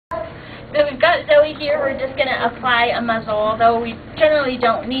So we've got Zoe here. We're just going to apply a muzzle, although we generally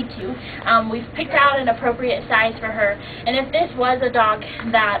don't need to. We've picked out an appropriate size for her, and if this was a dog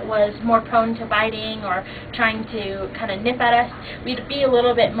that was more prone to biting or trying to kind of nip at us, we'd be a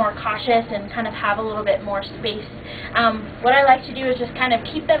little bit more cautious and kind of have a little bit more space. What I like to do is just kind of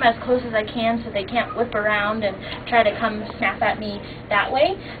keep them as close as I can so they can't whip around and try to come snap at me that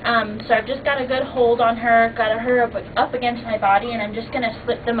way. So I've just got a good hold on her, got her up against my body, and I'm just going to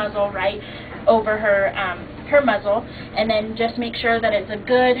slip the muzzle right over her her muzzle, and then just make sure that it's a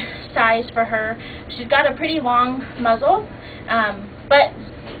good size for her. She's got a pretty long muzzle, but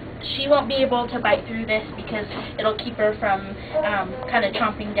she won't be able to bite through this because it'll keep her from kind of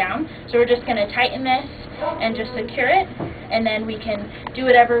chomping down. So we're just going to tighten this and just secure it, and then we can do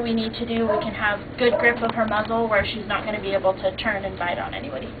whatever we need to do. We can have good grip of her muzzle where she's not going to be able to turn and bite on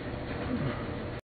anybody.